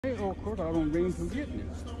Hey, of course, I don't blame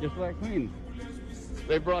forgiveness, just like when.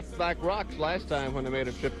 They brought back rocks last time when they made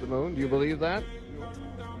a trip to the moon. Do you believe that?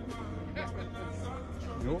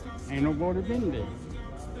 Nope, ain't nobody been there.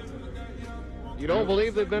 You don't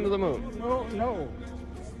believe they've been to the moon? No, no,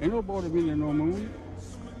 ain't nobody been to no moon.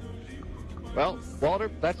 Well, Walter,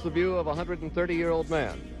 that's the view of a 130-year-old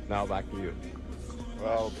man. Now back to you.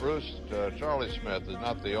 Well, Bruce, Charlie Smith is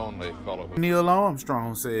not the only fellow who... Neil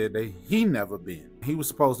Armstrong said that he never been. He was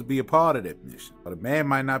supposed to be a part of that mission. But the man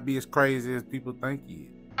might not be as crazy as people think he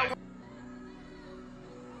is.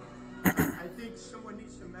 I think someone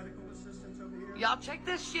needs some medical assistance over here. Y'all check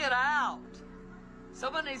this shit out.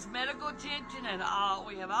 Someone needs medical attention, and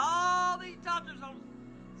we have all these doctors on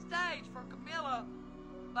stage for Camilla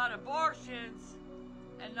about abortions,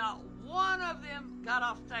 and not one of them got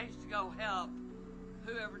off stage to go help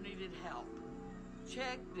whoever needed help.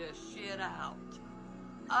 Check this shit out.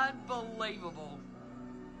 Unbelievable.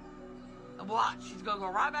 And watch, she's gonna go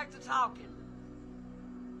right back to talking.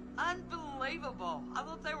 Unbelievable. I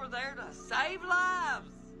thought they were there to save lives.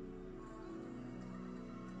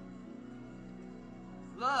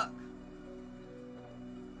 Look.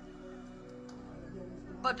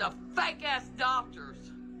 But the fake ass doctors.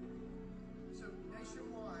 So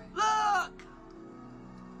nationwide. Look!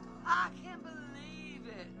 I can't believe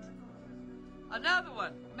it. Another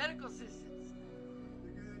one, medical assistants.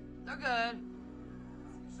 They're good. They're good.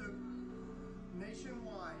 So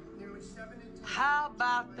nationwide, nearly 7 in 10. How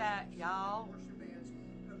about that, y'all? Abortion bans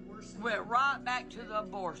have worsened. Went right back to the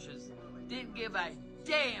abortions. Didn't give a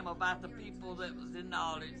damn about the people that was in the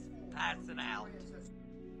audience passing out.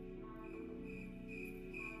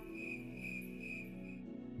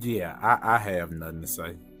 Yeah, I have nothing to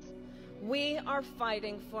say. We are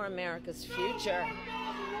fighting for America's future,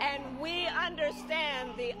 and we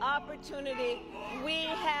understand the opportunity we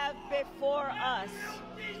have before us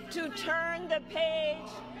to turn the page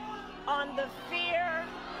on the fear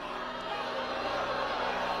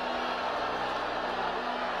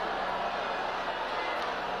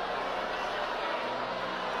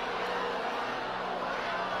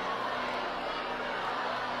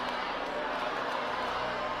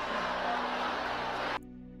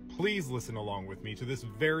Please listen along with me to this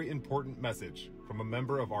very important message from a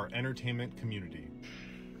member of our entertainment community.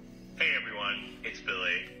 Hey everyone, it's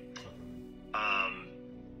Billy.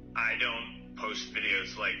 I don't post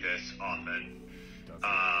videos like this often,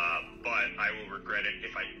 but I will regret it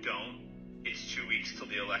if I don't. It's 2 weeks till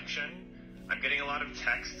the election. I'm getting a lot of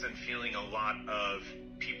texts and feeling a lot of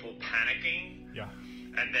people panicking. Yeah.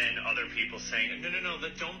 And then other people saying, no,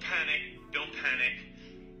 don't panic, don't panic.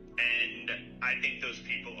 And I think those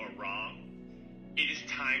people are wrong. It is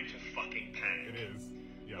time to fucking panic. It is.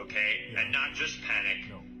 Yeah. Okay? Yeah. And not just panic,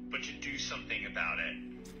 No. but to do something about it.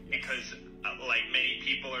 Because, like many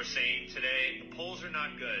people are saying today, the polls are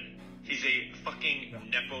not good. He's a fucking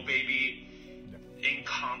Nepo baby,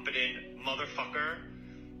 incompetent motherfucker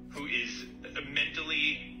who is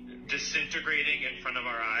mentally disintegrating in front of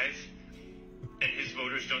our eyes, and his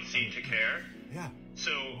voters don't seem to care. Yeah.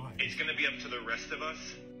 So it's going to be up to the rest of us.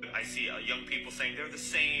 I see young people saying they're the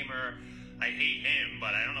same, or I hate him,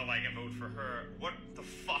 but I don't know if I can vote for her. What the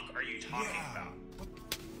fuck are you talking about?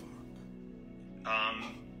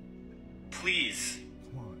 Please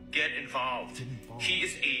get involved. He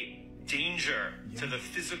is a danger to the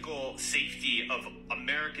physical safety of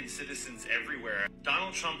American citizens everywhere.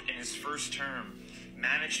 Donald Trump, in his first term,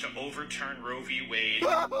 managed to overturn Roe v. Wade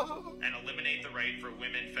and eliminate the right for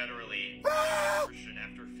women federally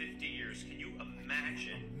after 50 years. Can you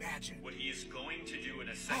imagine what he is going to do in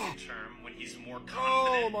a second term when he's more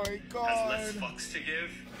confident, has less fucks to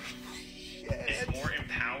give, is more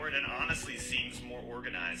empowered, and honestly seems more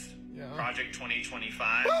organized? Project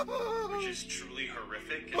 2025, which is truly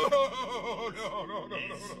horrific, is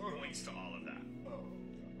points to all of that.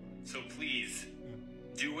 So please,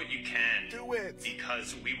 do what you can. Do it.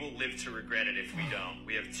 Because we will live to regret it if we don't.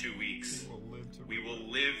 We have 2 weeks. We will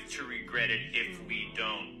live to regret it if we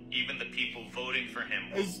don't. Even the people voting for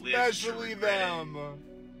him will Especially live to regret them.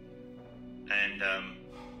 it. And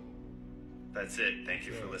that's it. Thank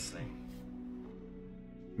you for listening.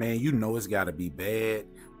 Man, you know it's got to be bad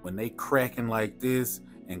when they cracking like this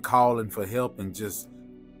and calling for help and just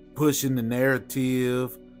pushing the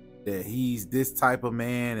narrative that he's this type of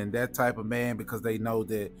man and that type of man, because they know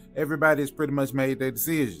that everybody has pretty much made their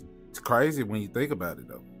decision. It's crazy when you think about it,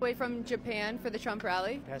 though. Way from Japan for the Trump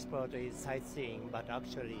rally? Passport is sightseeing, but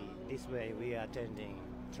actually this way we are attending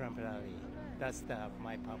Trump rally. That's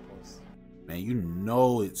my purpose. Man, you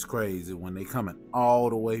know it's crazy when they coming all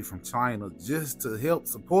the way from China just to help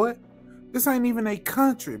support. This ain't even a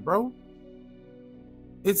country, bro.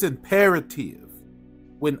 It's imperative.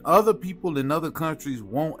 When other people in other countries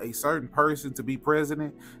want a certain person to be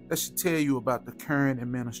president, that should tell you about the current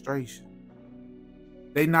administration.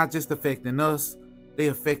 They not just affecting us, they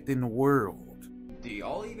affecting the world. Do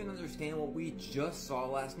y'all even understand what we just saw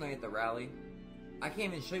last night at the rally? I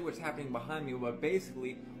can't even show you what's happening behind me, but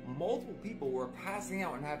basically, multiple people were passing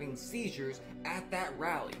out and having seizures at that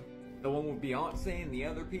rally. The one with Beyonce and the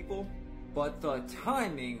other people. But the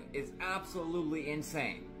timing is absolutely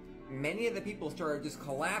insane. Many of the people started just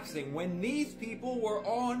collapsing when these people were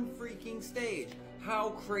on freaking stage.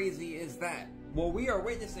 How crazy is that? Well, we are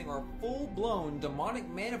witnessing our full-blown demonic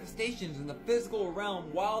manifestations in the physical realm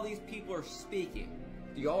while these people are speaking.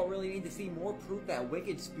 Do y'all really need to see more proof that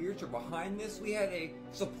wicked spirits are behind this? We had a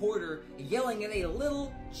supporter yelling at a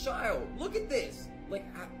little child. Look at this. Like,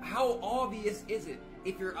 how obvious is it?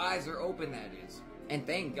 If your eyes are open, that is. And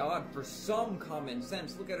thank God for some common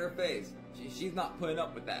sense. Look at her face. She's not putting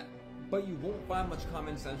up with that. But you won't find much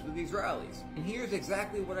common sense with these rallies. And here's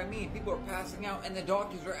exactly what I mean. People are passing out and the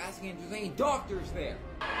doctors are asking if there's any doctors there.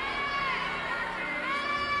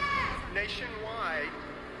 Nationwide,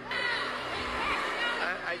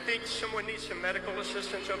 I think someone needs some medical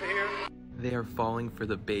assistance over here. They are falling for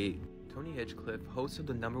the bait. Tony Hinchcliffe, host of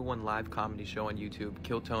the #1 live comedy show on YouTube,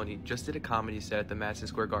 Kill Tony, just did a comedy set at the Madison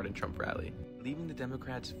Square Garden Trump rally, leaving the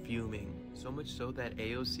Democrats fuming, so much so that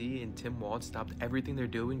AOC and Tim Walz stopped everything they're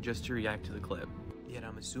doing just to react to the clip. Yet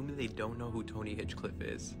I'm assuming they don't know who Tony Hinchcliffe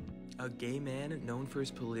is. A gay man known for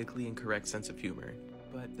his politically incorrect sense of humor.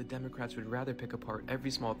 But the Democrats would rather pick apart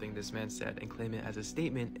every small thing this man said and claim it as a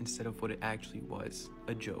statement instead of what it actually was,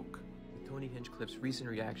 a joke. Tony Hinchcliffe's recent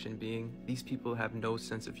reaction being, these people have no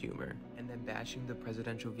sense of humor, and then bashing the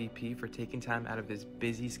presidential VP for taking time out of his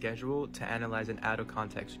busy schedule to analyze an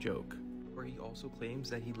out-of-context joke. Where he also claims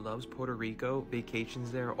that he loves Puerto Rico, vacations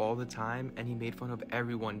there all the time, and he made fun of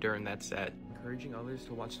everyone during that set, encouraging others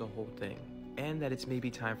to watch the whole thing, and that it's maybe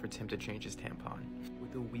time for Tim to change his tampon.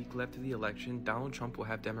 With a week left to the election, Donald Trump will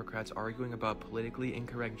have Democrats arguing about politically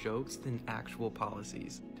incorrect jokes than actual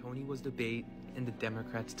policies. Tony was the bait, and the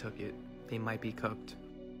Democrats took it. They might be cooked.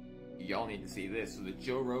 Y'all need to see this. So the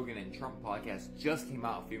Joe Rogan and Trump podcast just came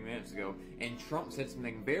out a few minutes ago, and Trump said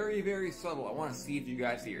something very, very subtle. I want to see if you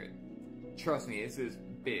guys hear it. Trust me, this is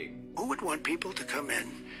big. Who would want people to come in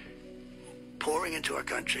pouring into our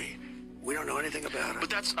country? We don't know anything about it.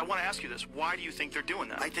 But I want to ask you this. Why do you think they're doing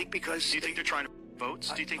that? I think because... Do you think they're trying to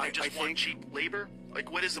votes? Do you think they just want cheap labor? Like,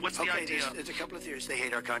 what's the idea? There's a couple of theories. They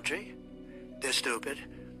hate our country, they're stupid,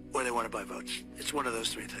 or they want to buy votes. It's one of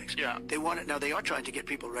those three things. Yeah. They want it. Now, they are trying to get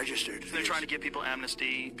people registered. They're trying to give people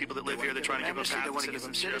amnesty, people that live here. They're trying to give them path They want to to give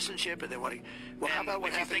them citizenship, and they want to... Well, how about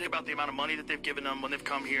what if you think about the amount of money that they've given them when they've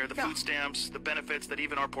come here, the food stamps, the benefits that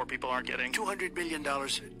even our poor people aren't getting. $200 billion,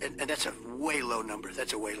 and that's a way low number.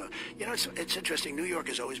 That's a way low. You know, it's interesting. New York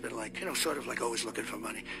has always been like, sort of like always looking for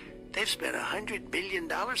money. They've spent $100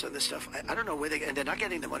 billion on this stuff. I don't know where and they're not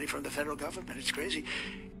getting the money from the federal government. It's crazy.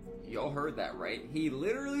 Y'all heard that, right? He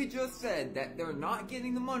literally just said that they're not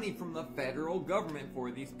getting the money from the federal government for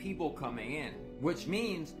these people coming in. Which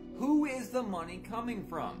means, who is the money coming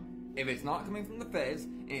from? If it's not coming from the feds,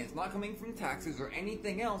 and it's not coming from taxes or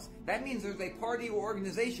anything else, that means there's a party or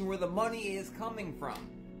organization where the money is coming from.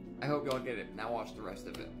 I hope y'all get it. Now watch the rest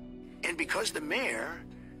of it. And because the mayor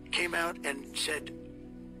came out and said,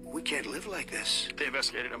 we can't live like this. They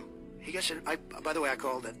investigated him. He gets it. By the way, I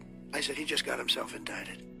called it. I said he just got himself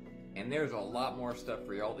indicted. And there's a lot more stuff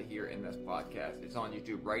for y'all to hear in this podcast. It's on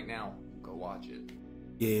YouTube right now. Go watch it.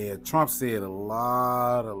 Yeah, Trump said a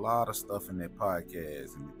lot of stuff in that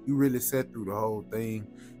podcast. And if you really sat through the whole thing,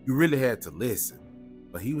 you really had to listen.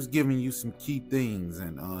 But he was giving you some key things,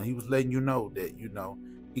 and he was letting you know that,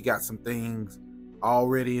 he got some things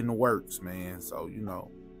already in the works, man. So,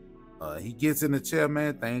 he gets in the chair,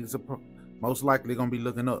 man, things are most likely going to be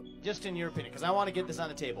looking up. Just in your opinion, because I want to get this on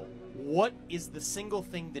the table, what is the single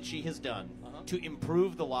thing that she has done to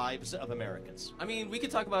improve the lives of Americans? I mean, we could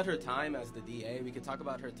talk about her time as the DA. We could talk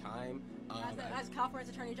about her time as California's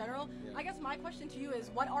Attorney General. Yeah. I guess my question to you is,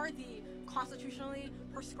 what are the constitutionally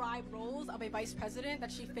prescribed roles of a vice president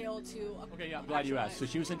that she failed to Okay, yeah, I'm glad you asked. So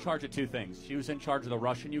she was in charge of two things. She was in charge of the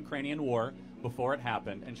Russian-Ukrainian war before it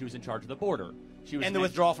happened, and she was in charge of the border. And the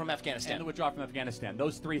withdrawal from Afghanistan. And the withdrawal from Afghanistan.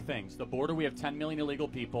 Those three things. The border, we have 10 million illegal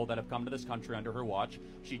people that have come to this country under her watch.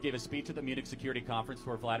 She gave a speech at the Munich Security Conference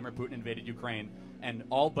where Vladimir Putin invaded Ukraine and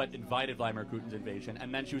all but invited Vladimir Putin's invasion.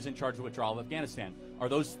 And then she was in charge of the withdrawal of Afghanistan. Are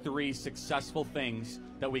those three successful things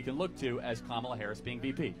that we can look to as Kamala Harris being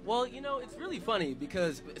VP? Well, you know, it's really funny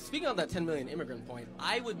because speaking on that 10 million immigrant point,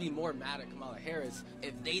 I would be more mad at Kamala Harris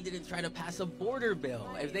if they didn't try to pass a border bill.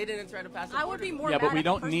 If they didn't try to pass a border I would be more Yeah, mad but we at the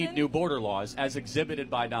don't need person- new border laws as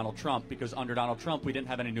exhibited by Donald Trump, because under Donald Trump we didn't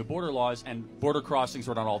have any new border laws and border crossings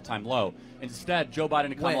were at an all-time low. Instead, Joe Biden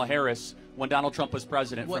and Kamala When? Harris, when Donald Trump was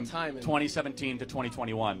president, What from time in- 2017 to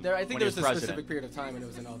 2021. I think when there he was a president. specific period of time and it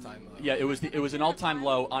was an all-time low. Yeah, it was an all-time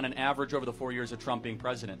low on an average over the 4 years of Trump being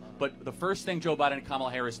president. But the first thing Joe Biden and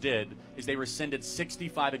Kamala Harris did is they rescinded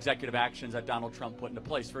 65 executive actions that Donald Trump put into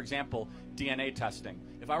place. For example, DNA testing.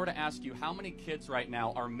 If I were to ask you how many kids right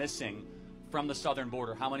now are missing from the southern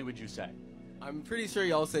border, how many would you say? I'm pretty sure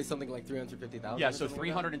y'all say something like 350,000. Yeah, so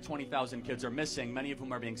 320,000 kids are missing, many of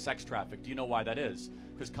whom are being sex trafficked. Do you know why that is?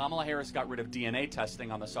 Because Kamala Harris got rid of DNA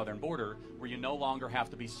testing on the southern border, where you no longer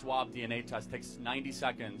have to be swabbed DNA test. It takes 90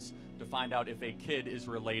 seconds to find out if a kid is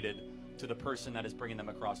related to the person that is bringing them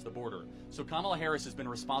across the border. So Kamala Harris has been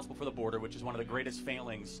responsible for the border, which is one of the greatest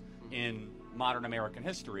failings in modern American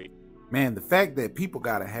history. Man, the fact that people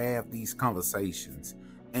got to have these conversations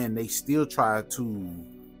and they still try to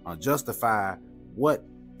justify what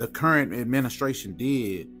the current administration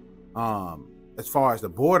did as far as the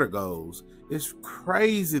border goes is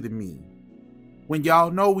crazy to me. When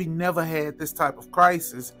y'all know we never had this type of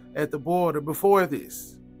crisis at the border before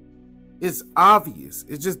this. It's obvious.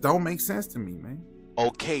 It just don't make sense to me, man.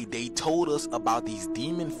 Okay, they told us about these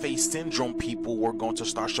demon face syndrome people were going to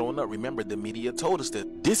start showing up. Remember, the media told us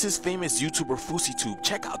that. This is famous YouTuber FouseyTube.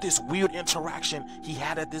 Check out this weird interaction he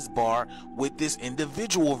had at this bar with this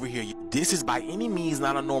individual over here. This is by any means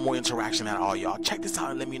not a normal interaction at all, y'all. Check this out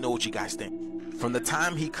and let me know what you guys think. From the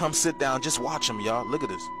time he comes sit down, just watch him, y'all. Look at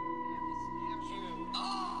this.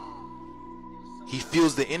 He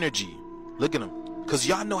feels the energy. Look at him. Because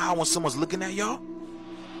y'all know how when someone's looking at y'all,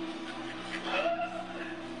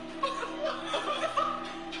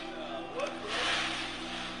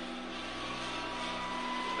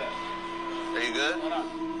 Are you good?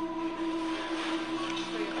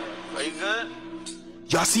 Are you good?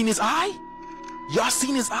 y'all seen his eye? Y'all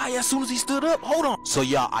seen his eye as soon as he stood up? Hold on. So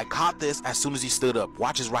y'all, I caught this as soon as he stood up.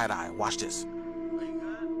 Watch his right eye. Watch this.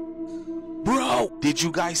 Bro, did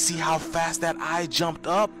you guys see how fast that eye jumped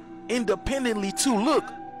up? Independently too, look.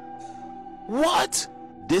 What?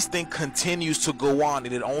 This thing continues to go on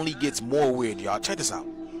and it only gets more weird, y'all. Check this out.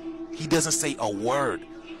 He doesn't say a word.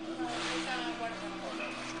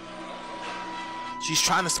 She's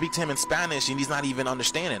trying to speak to him in Spanish and he's not even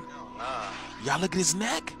understanding. Y'all look at his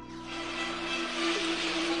neck.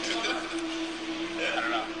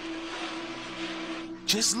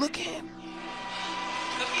 Just look at him.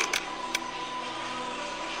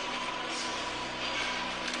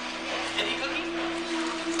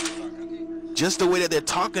 Just the way that they're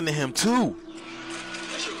talking to him too.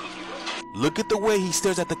 Look at the way he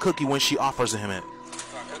stares at the cookie when she offers him it.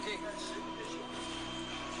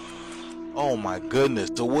 Oh my goodness.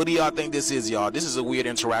 So what do y'all think this is, y'all? This is a weird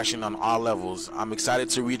interaction on all levels. I'm excited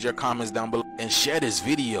to read your comments down below and share this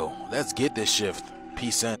video. Let's get this shift.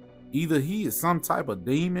 Peace in. Either he is some type of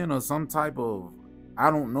demon or some type of, I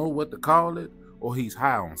don't know what to call it, or he's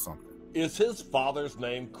high on something. Is his father's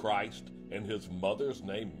name Christ and his mother's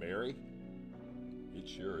name Mary? It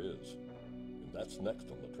sure is. And that's next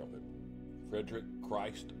on the trumpet. Frederick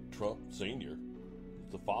Christ Trump Sr.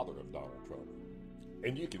 is the father of Donald Trump.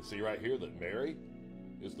 And you can see right here that Mary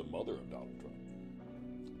is the mother of Donald Trump.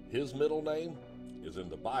 His middle name is in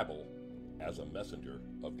the Bible as a messenger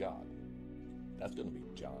of God. That's going to be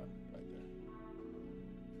John right there.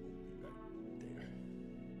 Right there.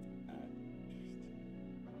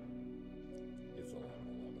 It's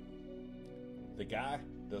 11:11. The guy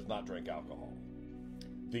does not drink alcohol.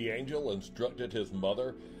 The angel instructed his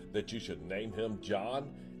mother that you should name him John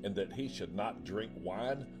and that he should not drink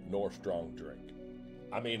wine nor strong drink.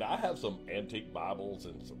 I mean, I have some antique Bibles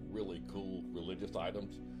and some really cool religious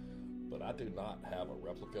items, but I do not have a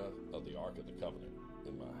replica of the Ark of the Covenant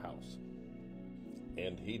in my house.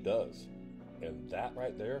 And he does. And that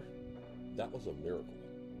right there, that was a miracle.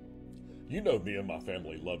 You know me and my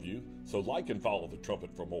family love you, so like and follow the trumpet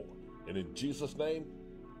for more. And in Jesus' name,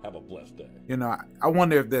 have a blessed day. You know, I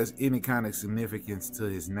wonder if there's any kind of significance to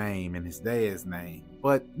his name and his dad's name.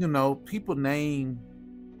 But, you know, people name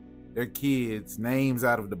their kids names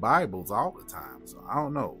out of the Bibles all the time. So I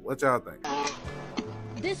don't know. What y'all think?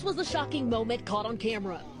 This was a shocking moment caught on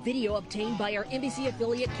camera. Video obtained by our NBC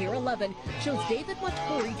affiliate KARE 11 shows David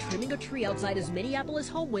Matori trimming a tree outside his Minneapolis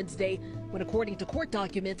home Wednesday when, according to court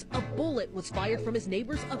documents, a bullet was fired from his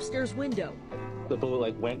neighbor's upstairs window. The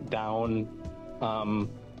bullet went down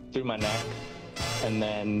through my neck and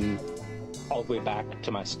then all the way back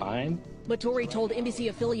to my spine. Matori told NBC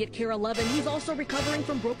affiliate KARE 11 he's also recovering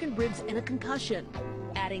from broken ribs and a concussion.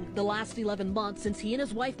 Adding, the last 11 months since he and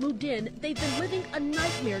his wife moved in, they've been living a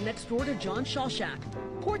nightmare next door to John Shawshak.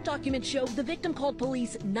 Court documents show the victim called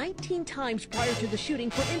police 19 times prior to the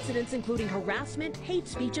shooting for incidents including harassment, hate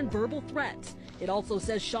speech, and verbal threats. It also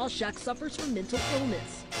says Shawshak suffers from mental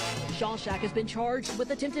illness. Shawshak has been charged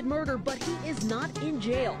with attempted murder, but he is not in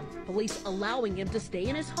jail. Police allowing him to stay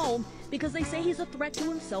in his home because they say he's a threat to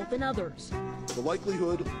himself and others. The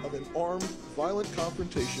likelihood of an armed, violent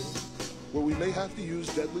confrontation where we may have to use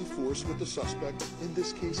deadly force with the suspect in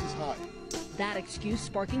this case is high. That excuse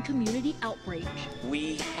sparking community outrage.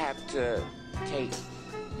 We have to take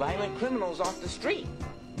violent criminals off the street.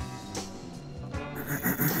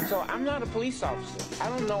 So I'm not a police officer. I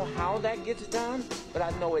don't know how that gets done, but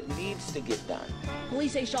I know it needs to get done.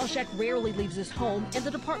 Police say Shawshak rarely leaves his home, and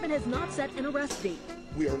the department has not set an arrest date.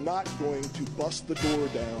 We are not going to bust the door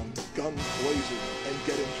down, guns blazing, and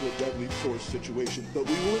get into a deadly force situation, but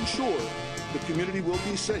we will ensure the community will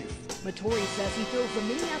be safe. Matori says he feels the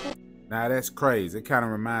Minneapolis... Now that's crazy. It kind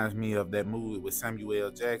of reminds me of that movie with Samuel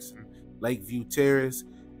L. Jackson, Lakeview Terrace,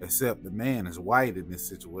 except the man is white in this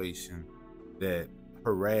situation that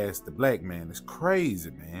harassed the black man. It's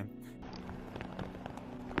crazy, man.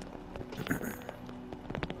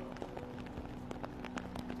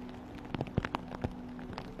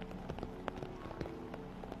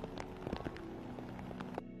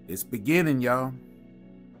 It's beginning, y'all.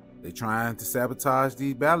 They trying to sabotage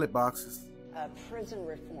these ballot boxes. Prison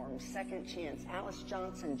reform, second chance. Alice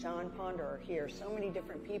Johnson, John Ponder are here. So many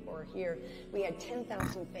different people are here. We had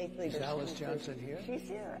 10,000 faith leaders. Is Alice Johnson here? She's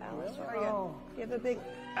here. Alice, Really? where are you? Oh. Give a big...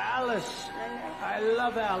 Alice! I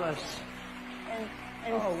love Alice. And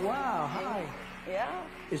oh, wow. Hi. Yeah.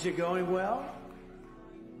 Is it going well?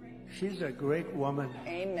 She's a great woman.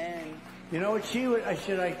 Amen. You know what she was...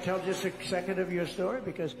 Should I tell just a second of your story?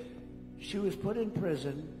 Because she was put in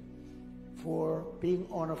prison for being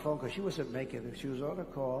on a phone call. She wasn't making it. She was on a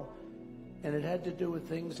call, and it had to do with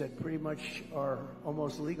things that pretty much are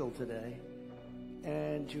almost legal today.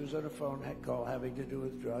 And she was on a phone call having to do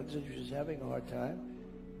with drugs, and she was having a hard time.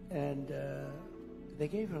 And they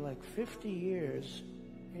gave her like 50 years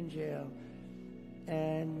in jail.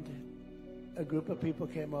 And a group of people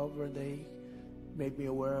came over, and they made me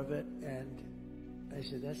aware of it. And I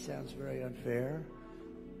said, that sounds very unfair.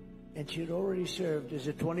 And she had already served, is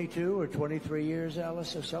it 22 or 23 years,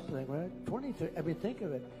 Alice, or something, right? 23, I mean, think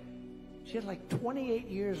of it. She had like 28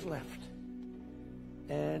 years left.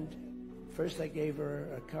 And first I gave her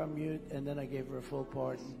a commute, and then I gave her a full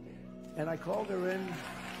pardon. And I called her in.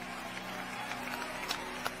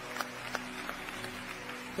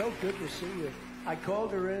 So good to see you. I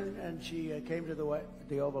called her in, and she came to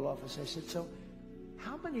the Oval Office. I said, so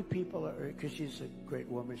how many people are, because she's a great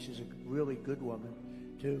woman, she's a really good woman,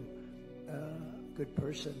 too. Good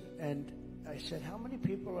person. And I said, how many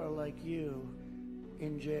people are like you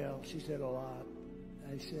in jail? She said, a lot.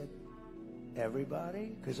 I said,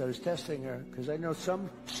 everybody? Because I was testing her, because I know some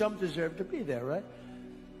deserve to be there, right?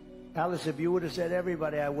 Alice, if you would have said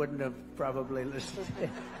everybody, I wouldn't have probably listened.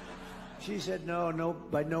 She said, no,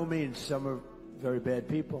 by no means. Some are very bad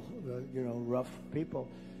people, rough people.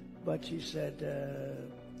 But she said,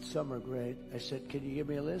 some are great. I said, can you give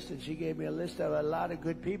me a list? And she gave me a list of a lot of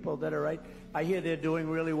good people that are right. I hear they're doing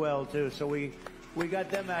really well, too. So we got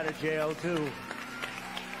them out of jail, too.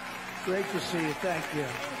 Great to see you. Thank you.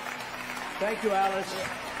 Thank you, Alice.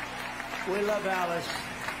 We love Alice.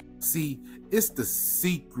 See, it's the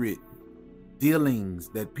secret dealings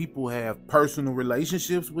that people have, personal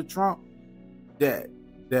relationships with Trump, that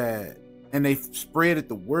and they've spreaded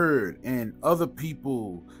the word, and other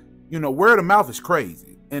people, word of mouth is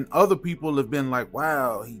crazy. And other people have been like,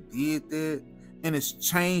 wow, he did that. And it's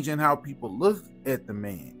changing how people look at the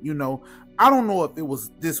man. I don't know if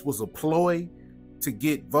this was a ploy to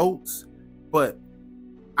get votes, but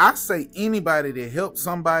I say anybody that helps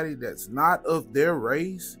somebody that's not of their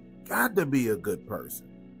race got to be a good person.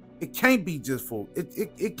 It can't be just for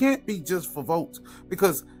it can't be just for votes,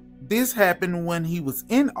 because this happened when he was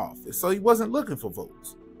in office, so he wasn't looking for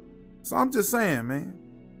votes. So I'm just saying, man,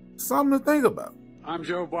 something to think about. I'm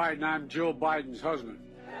Joe Biden. I'm Jill Biden's husband.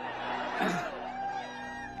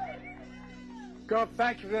 Gov,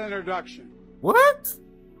 thank you for the introduction. What?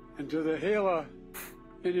 And to the Gila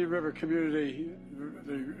Indian River community,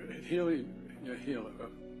 the Gila,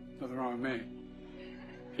 nothing wrong with me.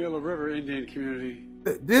 Gila River Indian community.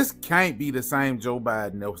 This can't be the same Joe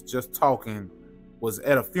Biden that was just was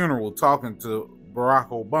at a funeral talking to Barack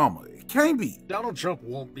Obama. It can't be. Donald Trump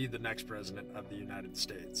won't be the next president of the United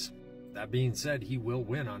States. That being said, he will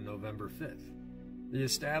win on November 5th. The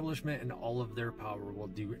establishment and all of their power will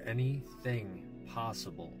do anything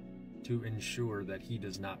possible to ensure that he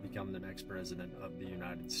does not become the next president of the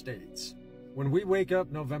United States. When we wake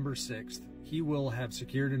up November 6th, he will have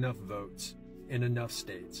secured enough votes in enough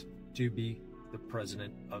states to be the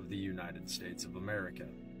president of the United States of America.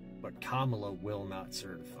 But Kamala will not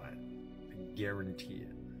certify it. I guarantee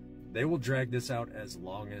it. They will drag this out as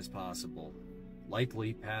long as possible,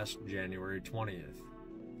 likely past January 20th.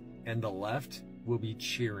 And the left will be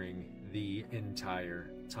cheering the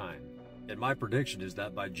entire time. And my prediction is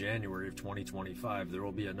that by January of 2025, there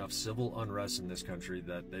will be enough civil unrest in this country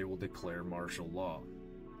that they will declare martial law.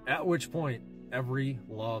 At which point, every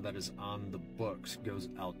law that is on the books goes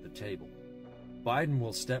out the table. Biden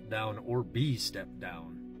will step down or be stepped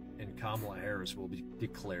down, and Kamala Harris will be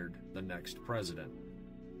declared the next president.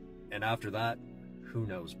 And after that, who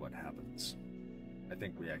knows what happens? I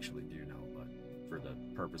think we actually do know, but for the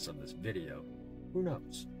purpose of this video, who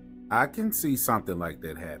knows? I can see something like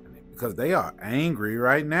that happening because they are angry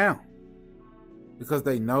right now because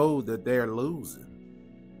they know that they're losing.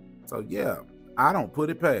 So yeah, I don't put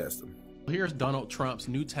it past them. Here's Donald Trump's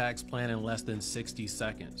new tax plan in less than 60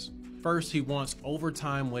 seconds. First, he wants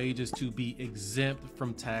overtime wages to be exempt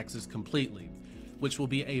from taxes completely, which will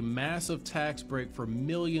be a massive tax break for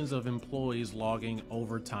millions of employees logging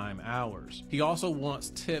overtime hours. He also wants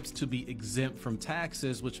tips to be exempt from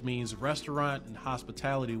taxes, which means restaurant and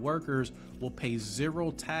hospitality workers will pay zero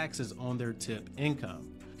taxes on their tip income.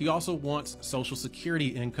 He also wants Social Security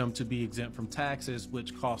income to be exempt from taxes,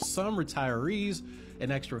 which costs some retirees an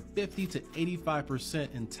extra 50 to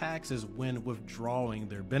 85% in taxes when withdrawing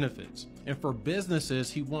their benefits. And for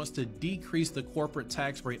businesses, he wants to decrease the corporate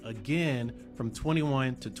tax rate again from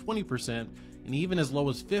 21 to 20%, and even as low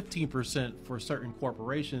as 15% for certain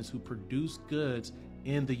corporations who produce goods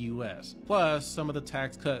in the US. Plus, some of the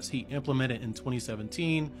tax cuts he implemented in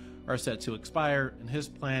 2017 are set to expire, and his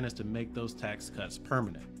plan is to make those tax cuts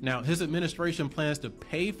permanent. Now, his administration plans to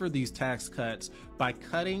pay for these tax cuts by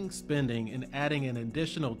cutting spending and adding an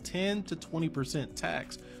additional 10 to 20%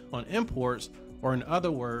 tax on imports, or in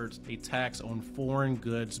other words, a tax on foreign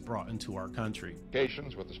goods brought into our country.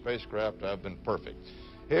 Communications with the spacecraft have been perfect.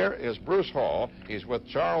 Here is Bruce Hall. He's with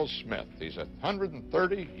Charles Smith. He's a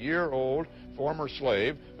 130-year-old former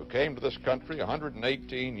slave who came to this country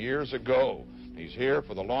 118 years ago. He's here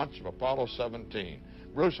for the launch of Apollo 17.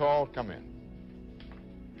 Bruce Hall, come in.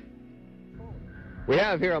 We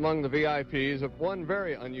have here among the VIPs of one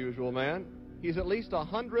very unusual man. He's at least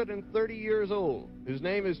 130 years old. His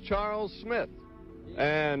name is Charles Smith.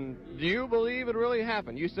 And do you believe it really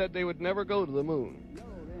happened? You said they would never go to the moon. No,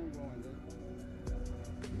 they ain't going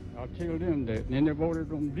there. I'll tell them that. And then they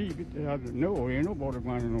voted on B. No, ain't nobody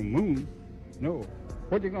going to no moon. No.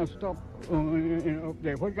 What they going to stop up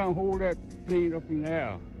there? What going to hold that plane up in the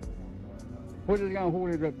air? What is going to hold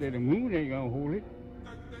it up there? The moon ain't going to hold it.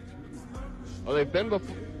 Oh, they've been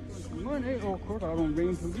before? Money, of course, I don't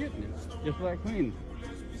blame forgetting it. Just like when.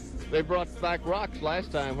 They brought back rocks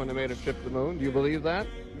last time when they made a trip to the moon. Do you believe that?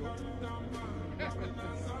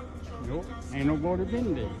 Nope, ain't nobody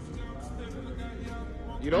been there.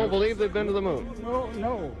 You don't believe they've been to the moon?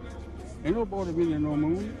 No. Ain't nobody been to no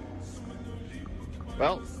moon.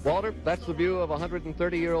 Well, Walter, that's the view of a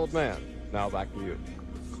 130-year-old man. Now back to you.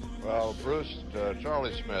 Well, Bruce,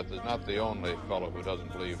 Charlie Smith is not the only fellow who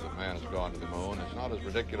doesn't believe that man has gone to the moon. It's not as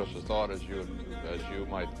ridiculous a thought as you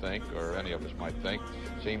might think, or any of us might think.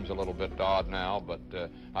 Seems a little bit odd now, but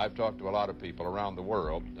I've talked to a lot of people around the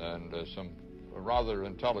world, and some rather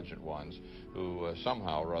intelligent ones who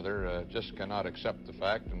somehow or other just cannot accept the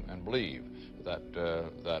fact and believe that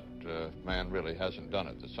man really hasn't done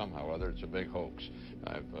it, that somehow or other it's a big hoax.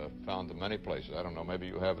 I've found them many places. I don't know, maybe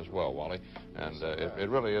you have as well, Wally. And it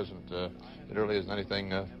really isn't anything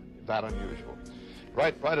that unusual.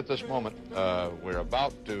 Right at this moment, we're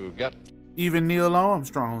about to get. Even Neil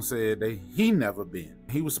Armstrong said he never been.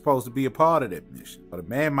 He was supposed to be a part of that mission, but a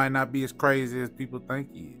man might not be as crazy as people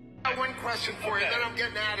think he is. I got one question for you, then I'm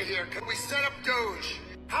getting out of here. Can we set up Doge?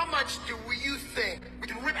 How much do you think we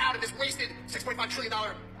can rip out of this wasted $6.5 trillion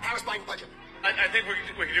Harris Biden budget? I think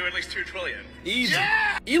we can do at least $2 trillion. Easy.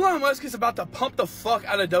 Yeah! Elon Musk is about to pump the fuck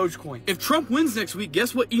out of Dogecoin. If Trump wins next week,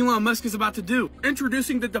 guess what Elon Musk is about to do?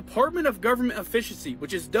 Introducing the Department of Government Efficiency,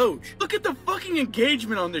 which is Doge. Look at the fucking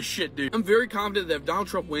engagement on this shit, dude. I'm very confident that if Donald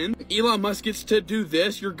Trump wins, Elon Musk gets to do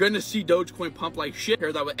this, you're gonna see Dogecoin pump like shit.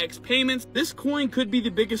 Pair that with X payments. This coin could be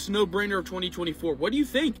the biggest no-brainer of 2024. What do you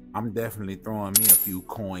think? I'm definitely throwing me a few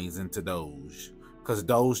coins into Doge, because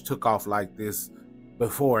Doge took off like this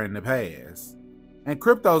before in the past. And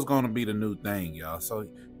crypto's gonna be the new thing, y'all. So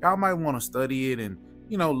y'all might want to study it and,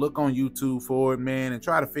 you know, look on YouTube for it, man, and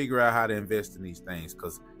try to figure out how to invest in these things,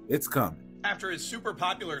 because it's coming. After his super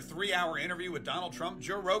popular 3-hour interview with Donald Trump,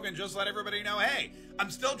 Joe Rogan just let everybody know, hey, I'm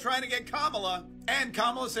still trying to get Kamala. And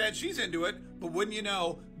Kamala said she's into it, but wouldn't you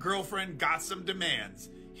know, girlfriend got some demands.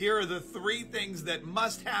 Here are the 3 things that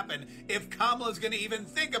must happen if Kamala's going to even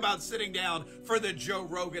think about sitting down for the Joe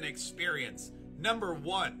Rogan experience. Number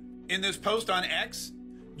 1. In this post on X,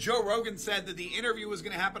 Joe Rogan said that the interview was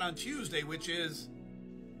going to happen on Tuesday, which is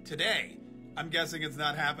today. I'm guessing it's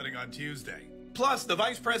not happening on Tuesday. Plus, the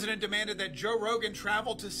vice president demanded that Joe Rogan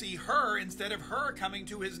travel to see her instead of her coming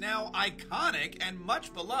to his now iconic and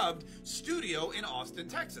much beloved studio in Austin,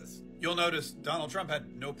 Texas. You'll notice Donald Trump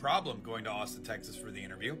had no problem going to Austin, Texas for the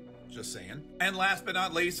interview. Just saying. And last but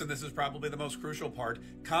not least, and this is probably the most crucial part,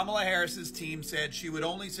 Kamala Harris's team said she would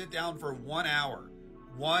only sit down for 1 hour.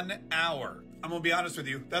 1 hour. I'm gonna be honest with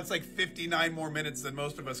you, that's like 59 more minutes than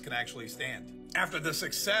most of us can actually stand. After the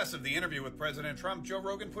success of the interview with President Trump, Joe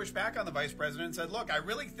Rogan pushed back on the vice president and said, look, I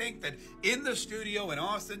really think that in the studio in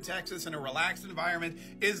Austin, Texas, in a relaxed environment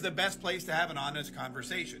is the best place to have an honest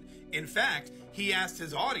conversation. In fact, he asked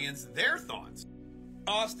his audience their thoughts.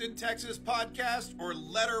 Austin, Texas podcast or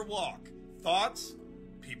let her walk? Thoughts?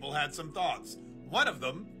 People had some thoughts. One of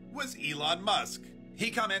them was Elon Musk. He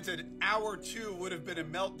commented, hour 2 would have been a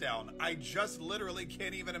meltdown. I just literally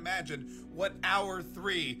can't even imagine what hour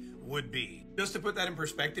 3 would be. Just to put that in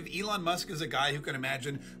perspective, Elon Musk is a guy who can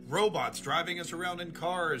imagine robots driving us around in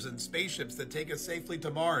cars and spaceships that take us safely to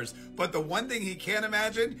Mars. But the one thing he can't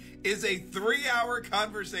imagine is a 3-hour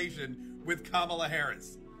conversation with Kamala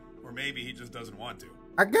Harris. Or maybe he just doesn't want to.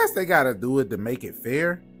 I guess they gotta do it to make it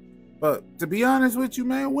fair. But to be honest with you,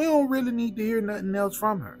 man, we don't really need to hear nothing else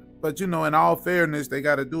from her. But, you know, in all fairness, they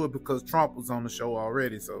got to do it because Trump was on the show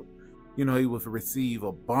already. So, you know, he would receive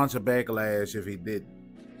a bunch of backlash if he didn't.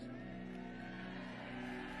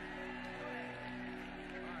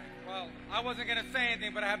 Well, I wasn't going to say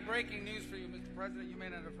anything, but I have breaking news for you, Mr. President. You may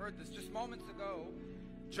not have heard this. Just moments ago,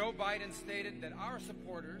 Joe Biden stated that our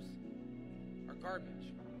supporters are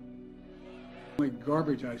garbage. The only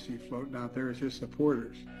garbage I see floating out there is his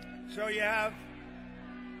supporters. So you have...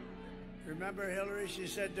 Remember Hillary, she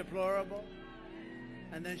said deplorable,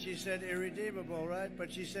 and then she said irredeemable, right?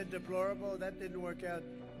 But she said deplorable, that didn't work out.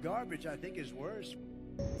 Garbage, I think, is worse.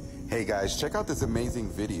 Hey guys, check out this amazing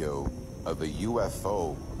video of a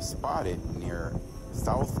UFO spotted near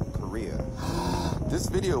South Korea. This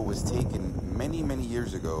video was taken many, many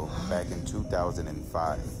years ago, back in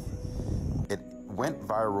 2005. It went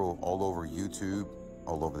viral all over YouTube,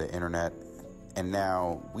 all over the internet, and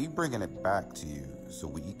now we bringing it back to you so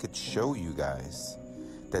we could show you guys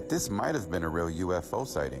that this might have been a real UFO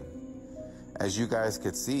sighting. As you guys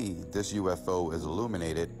could see, this UFO is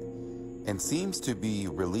illuminated and seems to be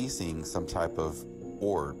releasing some type of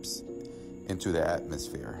orbs into the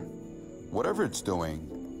atmosphere. Whatever it's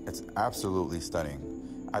doing, it's absolutely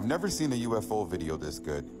stunning. I've never seen a UFO video this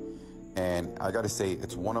good, and I gotta say,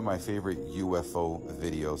 it's one of my favorite UFO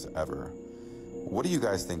videos ever. What do you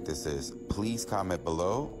guys think this is? Please comment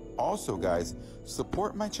below. Also, guys,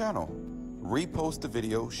 support my channel. Repost the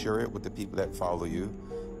video, share it with the people that follow you,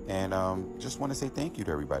 and just want to say thank you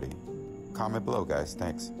to everybody. Comment below, guys.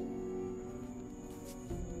 Thanks.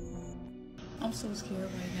 I'm so scared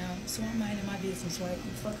right now, so I'm minding my business, right?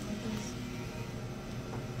 You fucking like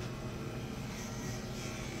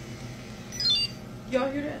this.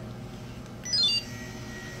 Y'all hear that?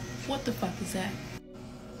 What the fuck is that?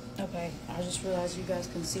 Okay, I just realized you guys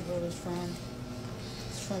can see where it was from.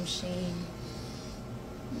 It's from Shein.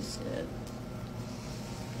 It's good.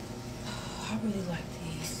 I really like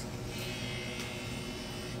these.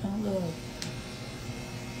 Oh, look.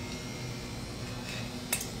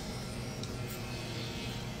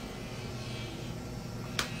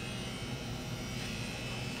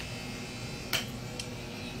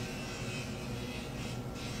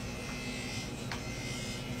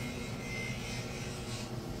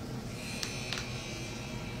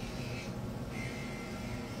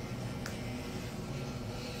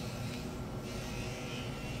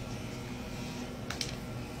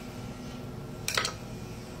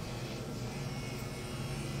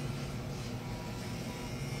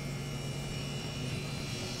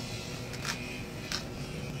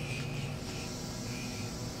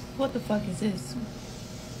 What the fuck is this?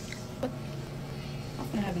 What? I'm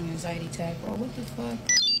gonna have an anxiety attack, bro. What the fuck?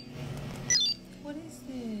 What is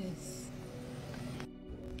this?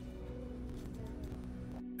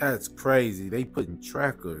 That's crazy. They putting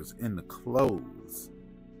trackers in the clothes,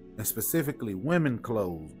 and specifically women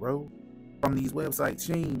clothes, bro. From these websites,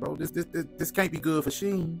 Shein, bro. This can't be good for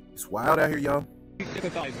Shein. It's wild out here, y'all. Do you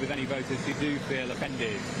sympathise with any voters who do feel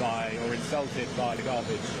offended by or insulted by the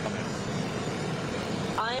garbage comments?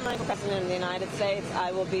 I am Michael President of the United States.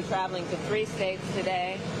 I will be traveling to 3 states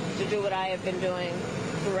today to do what I have been doing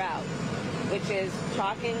throughout, which is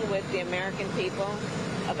talking with the American people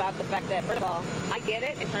about the fact that, first of all, I get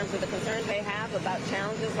it in terms of the concerns they have about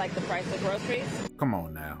challenges like the price of groceries. Come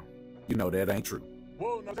on now. You know that ain't true.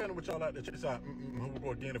 Well, I'm telling what y'all like to chase out. Who will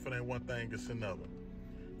go again if it ain't one thing, it's another.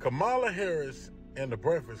 Kamala Harris and the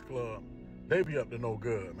Breakfast Club, they be up to no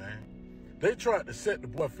good, man. They tried to set the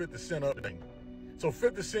boy 50 Cent up today. So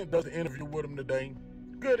 50 Cent does an interview with him today.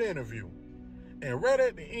 Good interview. And right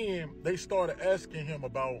at the end, they started asking him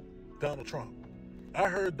about Donald Trump. I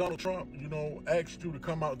heard Donald Trump, you know, asked you to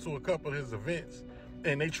come out to a couple of his events,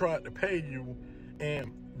 and they tried to pay you,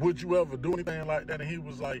 and would you ever do anything like that? And he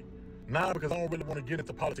was like, nah, because I don't really want to get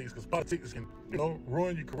into politics, because politics can, you know,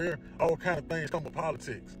 ruin your career. All kind of things come with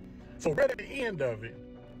politics. So right at the end of it,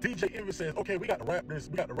 DJ Envy says, okay, we got to wrap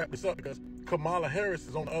this up because Kamala Harris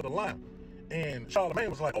is on the other line. And Charlamagne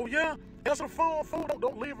was like, oh yeah, answer the phone, fool,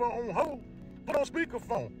 don't leave her on hold. Put on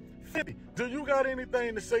speakerphone. 50, do you got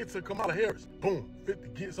anything to say to Kamala Harris? Boom, 50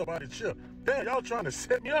 gets up out of the chair. Damn, y'all trying to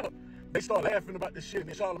set me up. They start laughing about this shit, and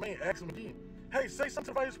then Charlamagne asks him again, hey, say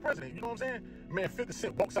something to the vice president, you know what I'm saying? Man, 50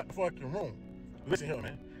 Cent walks out the fucking room. Listen here,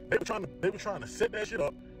 man. They were trying to set that shit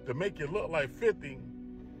up to make it look like 50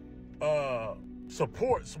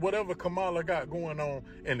 supports whatever Kamala got going on,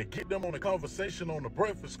 and to get them on a conversation on the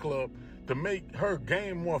Breakfast Club to make her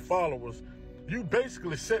gain more followers. You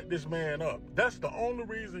basically set this man up. That's the only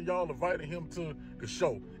reason y'all invited him to the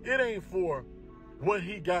show. It ain't for what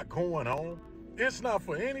he got going on. It's not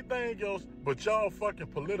for anything else but y'all fucking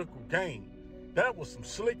political gain. That was some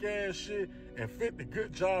slick ass shit, and 50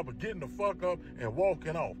 good job of getting the fuck up and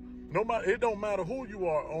walking off. No matter, it don't matter who you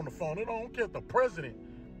are on the phone. It don't care if the president,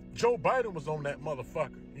 Joe Biden, was on that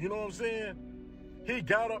motherfucker. You know what I'm saying? He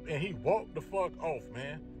got up and he walked the fuck off,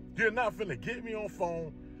 man. You're not finna get me on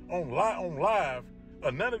phone, on live,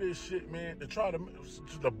 or none of this shit, man, to try to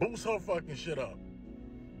boost her fucking shit up.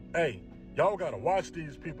 Hey, y'all gotta watch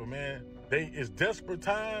these people, man. It's desperate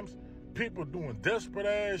times. People doing desperate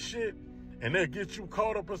ass shit, and they'll get you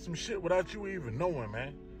caught up in some shit without you even knowing,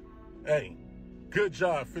 man. Hey, good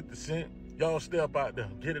job, 50 Cent. Y'all step out there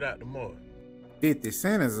and get it out the mud. 50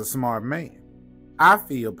 Cent is a smart man. I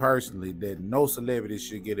feel personally that no celebrity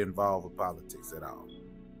should get involved with politics at all.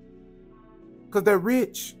 Because they're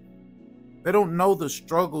rich. They don't know the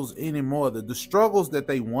struggles anymore. The struggles that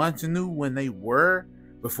they once knew when they were,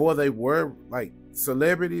 before they were like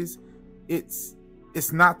celebrities, it's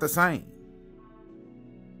not the same.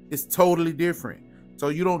 It's totally different. So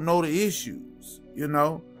you don't know the issues, you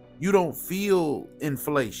know? You don't feel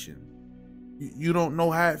inflation. You don't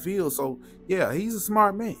know how it feels. So yeah, he's a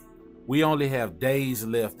smart man. We only have days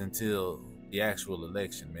left until the actual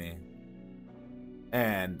election, man.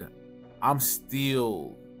 And I'm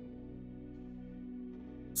still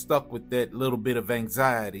stuck with that little bit of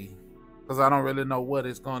anxiety because I don't really know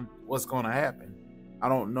what's going to happen. I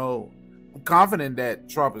don't know. I'm confident that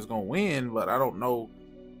Trump is going to win, but I don't know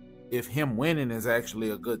if him winning is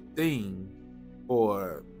actually a good thing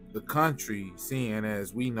for the country, seeing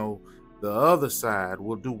as we know the other side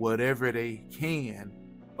will do whatever they can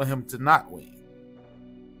for him to not win.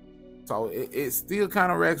 So it still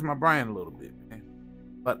kind of racks my brain a little bit, man.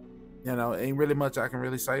 But, you know, ain't really much I can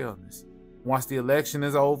really say on this. Once the election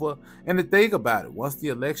is over, and the thing about it, once the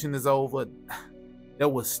election is over, there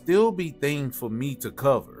will still be things for me to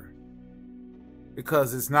cover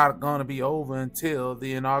because it's not going to be over until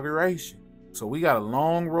the inauguration. So we got a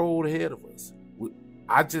long road ahead of us.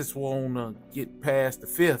 I just want to get past the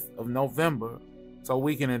 5th of November so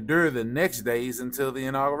we can endure the next days until the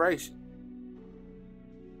inauguration.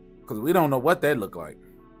 Because we don't know what that look like.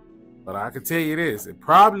 But I can tell you this, it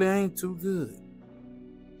probably ain't too good.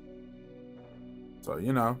 So,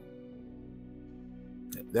 you know,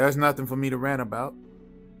 there's nothing for me to rant about.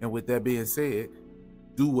 And with that being said,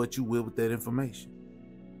 do what you will with that information.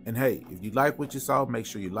 And hey, if you like what you saw, make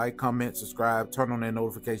sure you like, comment, subscribe, turn on that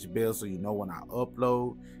notification bell so you know when I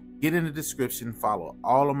upload. Get in the description, follow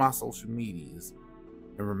all of my social medias.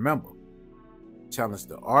 And remember, challenge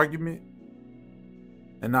the argument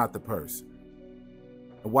and not the person.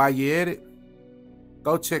 And while you're at it,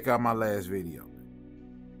 go check out my last video.